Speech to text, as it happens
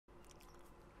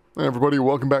Hey everybody,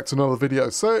 welcome back to another video.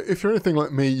 So if you're anything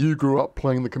like me, you grew up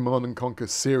playing the Command & Conquer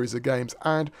series of games,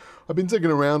 and I've been digging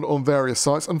around on various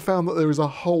sites and found that there is a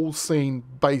whole scene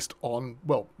based on,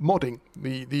 well, modding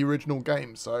the original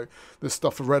game. So there's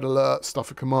stuff for Red Alert, stuff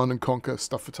for Command & Conquer,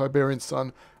 stuff for Tiberian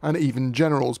Sun, and even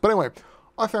Generals. But anyway,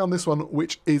 I found this one,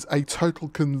 which is a total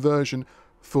conversion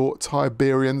for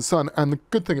Tiberian Sun. And the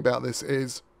good thing about this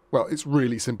is, well, it's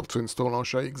really simple to install, and I'll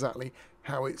show you exactly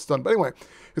how it's done. But anyway,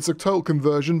 it's a total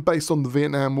conversion based on the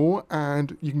Vietnam War,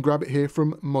 and you can grab it here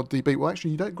from ModDB. Well, actually,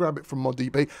 you don't grab it from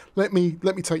ModDB. Let me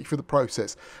take you through the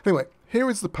process. Anyway, here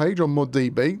is the page on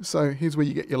ModDB. So here's where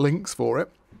you get your links for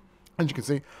it. And you can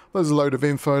see there's a load of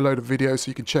info, a load of videos, so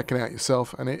you can check it out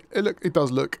yourself. And it does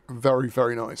look very,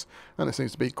 very nice. And it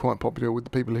seems to be quite popular with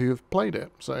the people who have played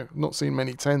it. So I've not seen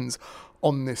many 10s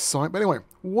on this site. But anyway,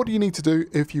 what do you need to do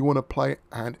if you want to play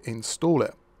and install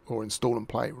it? Or install and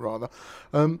play, rather.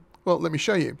 Well, let me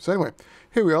show you. So anyway,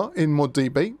 here we are in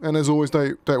ModDB. And as always,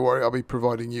 don't worry, I'll be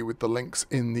providing you with the links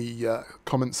in the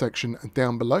comment section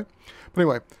down below. But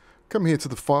anyway, come here to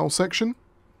the file section.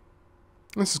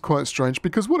 This is quite strange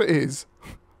because what it is,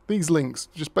 these links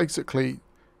just basically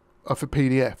are for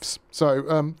PDFs.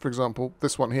 So, for example,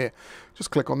 this one here,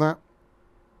 just click on that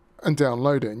and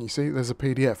download it, and you see there's a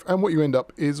PDF. And what you end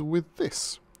up is with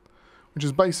this, which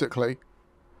is basically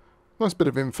a nice bit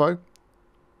of info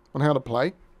on how to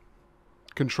play,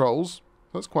 controls.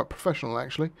 That's quite professional,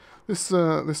 actually. Who's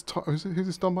this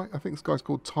done by? I think this guy's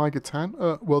called Tiger Tan.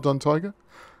 Well done, Tiger.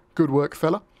 Good work,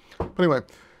 fella. But anyway,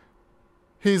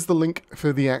 here's the link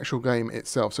for the actual game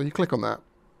itself. So you click on that,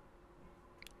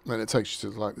 and it takes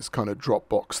you to like this kind of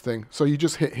Dropbox thing. So you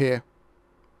just hit here,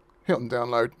 hit on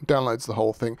download, downloads the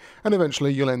whole thing, and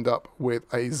eventually you'll end up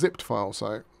with a zipped file.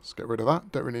 So let's get rid of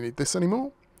that. Don't really need this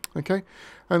anymore. Okay,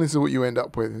 and this is what you end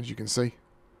up with, as you can see.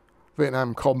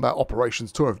 Vietnam Combat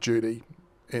Operations Tour of Duty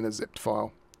in a zipped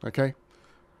file. Okay,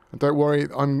 and don't worry,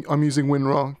 I'm using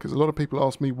WinRAR because a lot of people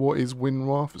ask me what is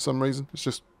WinRAR for some reason. It's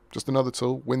just another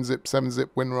tool. WinZip,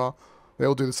 7-zip, WinRAR. They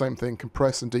all do the same thing: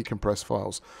 compress and decompress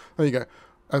files. There you go.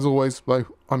 As always, though,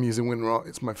 I'm using WinRAR.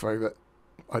 It's my favourite.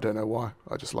 I don't know why.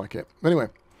 I just like it. Anyway,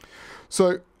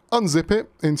 so unzip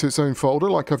it into its own folder,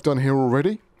 like I've done here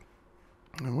already.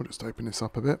 And we'll just open this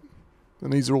up a bit.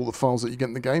 And these are all the files that you get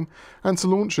in the game. And to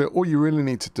launch it, all you really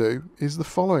need to do is the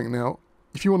following. Now,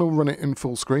 if you want to run it in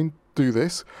full screen, do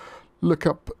this. Look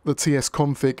up the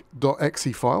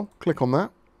tsconfig.exe file. Click on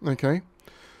that. Okay.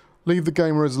 Leave the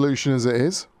game resolution as it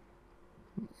is.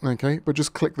 Okay. But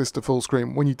just click this to full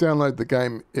screen. When you download the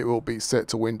game, it will be set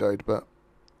to windowed, but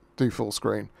do full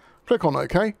screen. Click on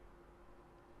OK.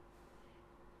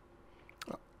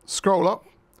 Scroll up.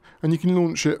 And you can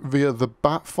launch it via the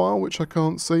BAT file, which I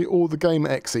can't see, or the game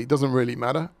exe. It doesn't really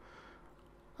matter.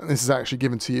 And this is actually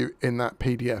given to you in that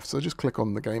PDF. So just click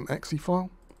on the game exe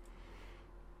file.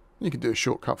 You can do a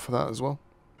shortcut for that as well.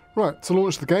 Right, to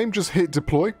launch the game, just hit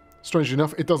deploy. Strangely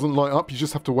enough, it doesn't light up. You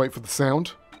just have to wait for the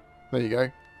sound. There you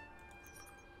go.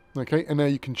 Okay, and now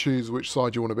you can choose which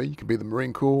side you want to be. You can be the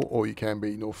Marine Corps, or you can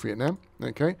be North Vietnam.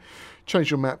 Okay,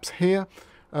 change your maps here.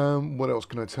 What else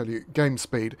can I tell you? Game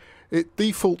speed. It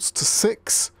defaults to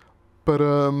 6, but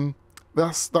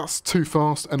that's too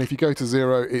fast. And if you go to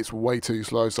 0, it's way too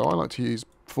slow. So I like to use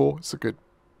 4. It's a good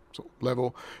sort of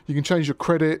level. You can change your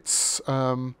credits,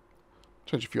 change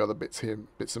a few other bits here,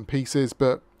 bits and pieces,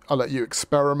 but I'll let you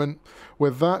experiment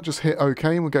with that. Just hit OK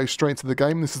and we'll go straight to the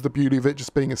game. This is the beauty of it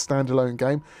just being a standalone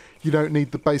game. You don't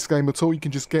need the base game at all. You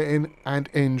can just get in and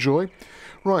enjoy.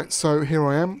 Right, so here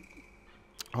I am.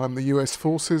 I'm the US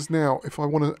Forces. Now, if I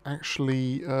want to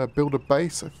actually build a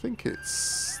base, I think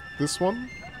it's this one.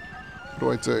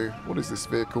 What do? What is this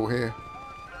vehicle here?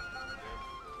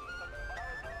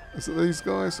 Is it these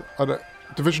guys? I don't.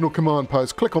 Divisional Command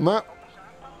Post. Click on that.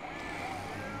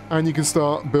 And you can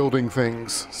start building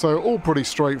things. So all pretty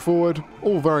straightforward.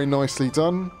 All very nicely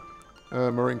done.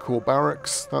 Marine Corps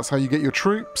Barracks. That's how you get your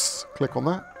troops. Click on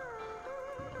that.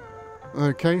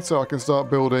 Okay, so I can start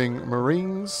building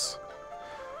Marines.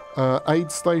 Aid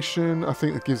station, I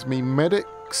think that gives me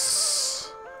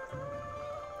medics.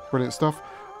 Brilliant stuff.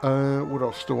 What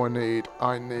else do I need?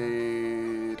 I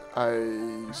need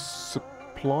a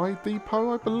supply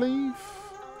depot, I believe.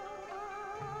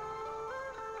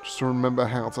 Just to remember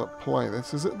how to play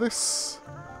this. Is it this?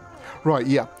 Right,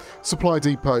 yeah. Supply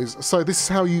depots. So this is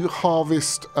how you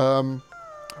harvest...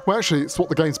 well, actually, it's what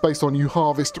the game's based on. You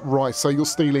harvest rice, so you're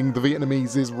stealing the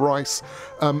Vietnamese's rice,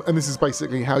 and this is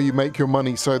basically how you make your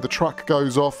money. So the truck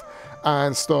goes off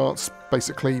and starts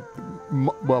basically,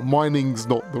 well, mining's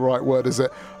not the right word, is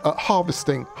it?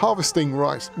 Harvesting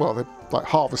rice. Well, they're like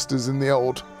harvesters in the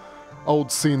old old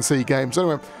CNC games.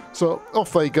 Anyway, so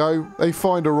off they go. They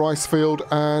find a rice field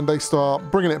and they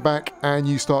start bringing it back, and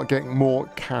you start getting more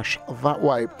cash that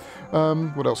way.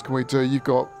 What else can we do? You've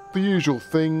got the usual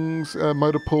things,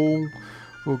 motor pool.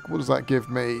 Well, what does that give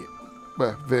me?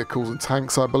 Well, vehicles and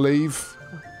tanks, I believe.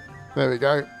 There we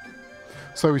go.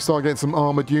 So we start getting some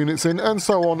armoured units in, and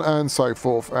so on and so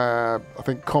forth. I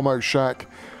think Commo Shack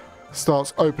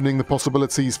starts opening the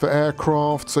possibilities for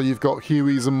aircraft, so you've got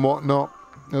Hueys and whatnot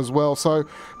as well. So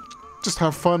just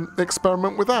have fun,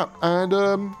 experiment with that,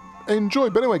 and enjoy.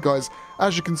 But anyway, guys,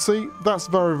 as you can see, that's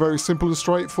very, very simple and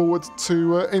straightforward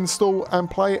to install and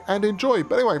play and enjoy.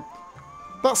 But anyway,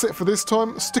 that's it for this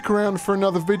time. Stick around for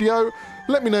another video.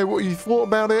 Let me know what you thought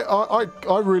about it.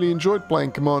 I really enjoyed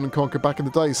playing Command & Conquer back in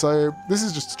the day, so this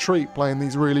is just a treat playing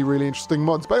these really, really interesting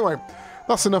mods. But anyway,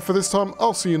 that's enough for this time.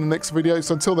 I'll see you in the next video.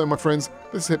 So until then, my friends,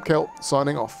 this is HipKelt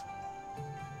signing off.